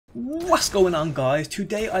What's going on, guys?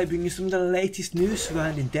 Today I bring you some of the latest news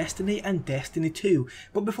surrounding Destiny and Destiny 2.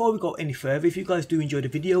 But before we go any further, if you guys do enjoy the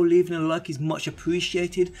video, leaving a like is much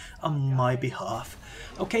appreciated on my behalf.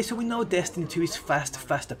 Okay, so we know Destiny 2 is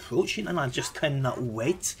fast approaching and I just cannot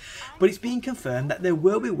wait. But it's been confirmed that there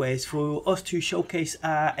will be ways for us to showcase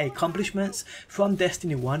our accomplishments from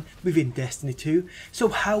Destiny 1 within Destiny 2. So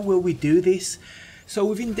how will we do this? So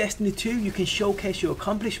within Destiny 2 you can showcase your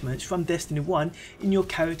accomplishments from Destiny 1 in your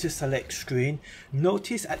character select screen.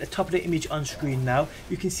 Notice at the top of the image on screen now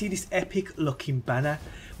you can see this epic looking banner.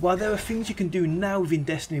 While there are things you can do now within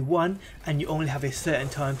Destiny 1 and you only have a certain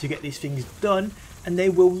time to get these things done, and they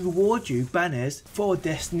will reward you banners for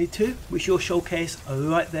Destiny 2 which you'll showcase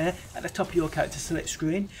right there at the top of your character select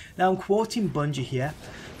screen. Now I'm quoting Bungie here.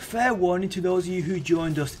 Fair warning to those of you who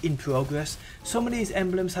joined us in progress, some of these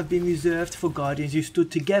emblems have been reserved for Guardians who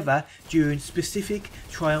stood together during specific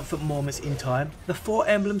triumphant moments in time. The 4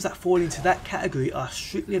 emblems that fall into that category are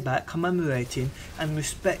strictly about commemorating and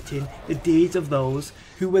respecting the deeds of those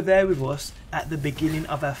who were there with us at the beginning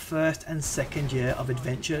of our first and second year of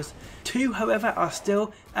adventures. 2 however are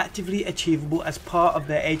still actively achievable as part of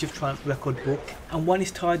their Age of Triumph record book, and 1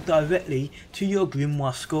 is tied directly to your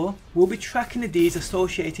Grimoire score. We'll be tracking the deeds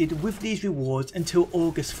associated with these rewards until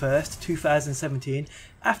August 1st, 2017.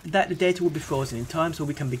 After that the data will be frozen in time so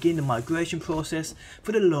we can begin the migration process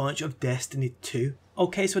for the launch of Destiny 2.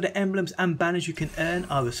 Okay, so the emblems and banners you can earn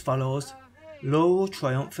are as follows. Laurel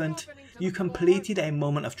Triumphant. You completed a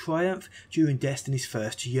moment of triumph during Destiny's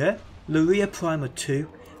first year. Luria Primer 2.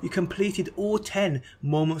 You completed all 10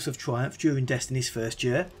 moments of triumph during Destiny's first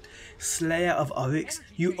year. Slayer of Oryx.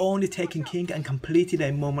 You owned the Taken King and completed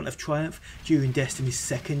a moment of triumph during Destiny's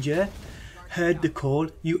second year. Heard the Call.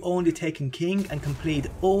 You owned the Taken King and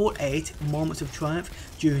completed all 8 moments of triumph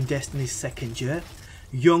during Destiny's second year.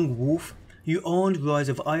 Young Wolf. You owned Rise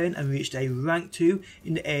of Iron and reached a rank 2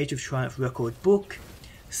 in the Age of Triumph record book.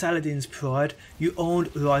 Saladin's Pride. You owned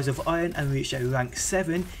Rise of Iron and reached a rank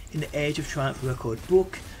 7 in the Age of Triumph record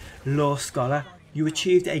book. Law Scholar. You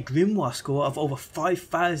achieved a Grimoire score of over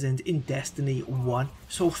 5,000 in Destiny 1.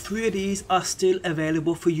 So 3 of these are still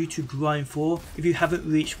available for you to grind for if you haven't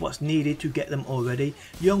reached what's needed to get them already.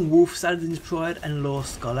 Young Wolf, Saladin's Pride and Law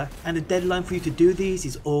Scholar. And the deadline for you to do these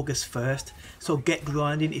is August 1st. So get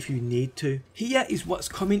grinding if you need to. Here is what's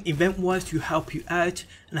coming event wise to help you out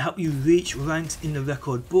and help you reach ranks in the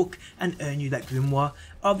record book and earn you that Grimoire.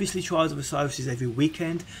 Obviously Trials of Osiris is every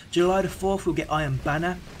weekend. July the 4th we'll get Iron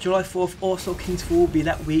Banner. July 4th also King's Fall will be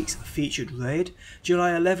that week's featured raid.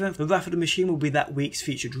 July 11th the Wrath of the Machine will be that week's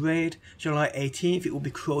featured raid. July 18th it will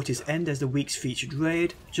be Crota's End as the week's featured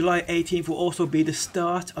raid. July 18th will also be the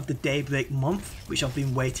start of the Daybreak month, which I've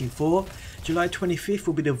been waiting for. July 25th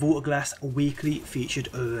will be the Waterglass weekly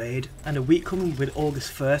featured raid, and the week coming with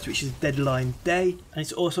August 1st, which is deadline day, and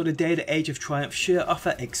it's also the day the Age of Triumph shirt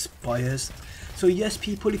offer expires. So yes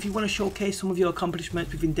people, if you want to showcase some of your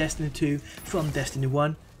accomplishments within Destiny 2 from Destiny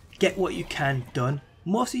 1, get what you can done.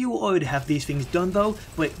 Most of you will already have these things done though,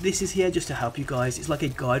 but this is here just to help you guys. It's like a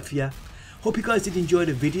guide for you. Hope you guys did enjoy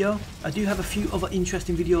the video. I do have a few other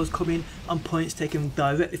interesting videos coming on points taken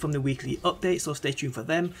directly from the weekly update, so stay tuned for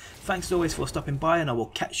them. Thanks as always for stopping by, and I will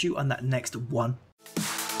catch you on that next one.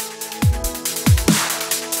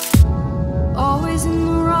 Always in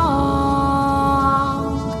the wrong,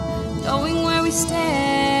 knowing